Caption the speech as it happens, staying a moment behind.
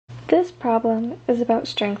This problem is about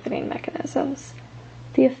strengthening mechanisms.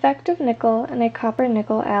 The effect of nickel in a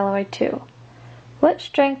copper-nickel alloy 2. What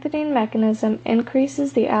strengthening mechanism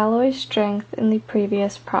increases the alloy's strength in the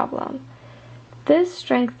previous problem? This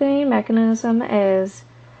strengthening mechanism is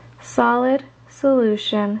solid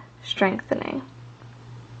solution strengthening.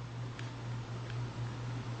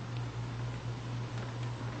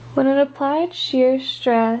 When an applied shear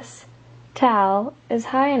stress tau is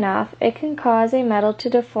high enough, it can cause a metal to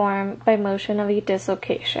deform by motion of a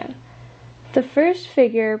dislocation. The first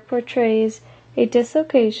figure portrays a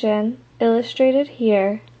dislocation, illustrated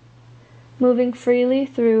here, moving freely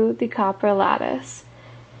through the copper lattice.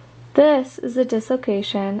 This is a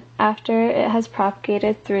dislocation after it has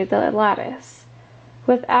propagated through the lattice.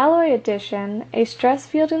 With alloy addition, a stress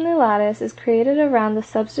field in the lattice is created around the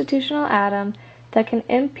substitutional atom that can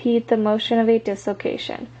impede the motion of a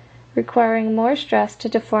dislocation, requiring more stress to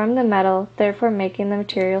deform the metal, therefore making the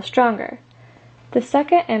material stronger. The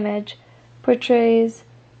second image portrays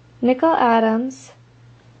nickel atoms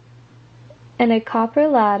in a copper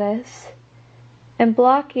lattice and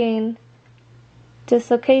blocking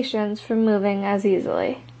dislocations from moving as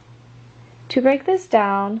easily. To break this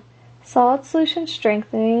down, solid solution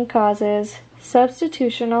strengthening causes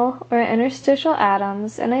substitutional or interstitial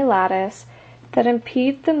atoms in a lattice that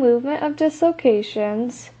impede the movement of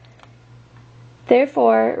dislocations,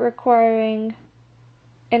 therefore requiring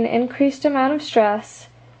an increased amount of stress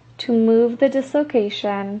to move the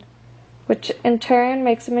dislocation, which in turn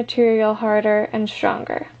makes the material harder and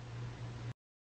stronger.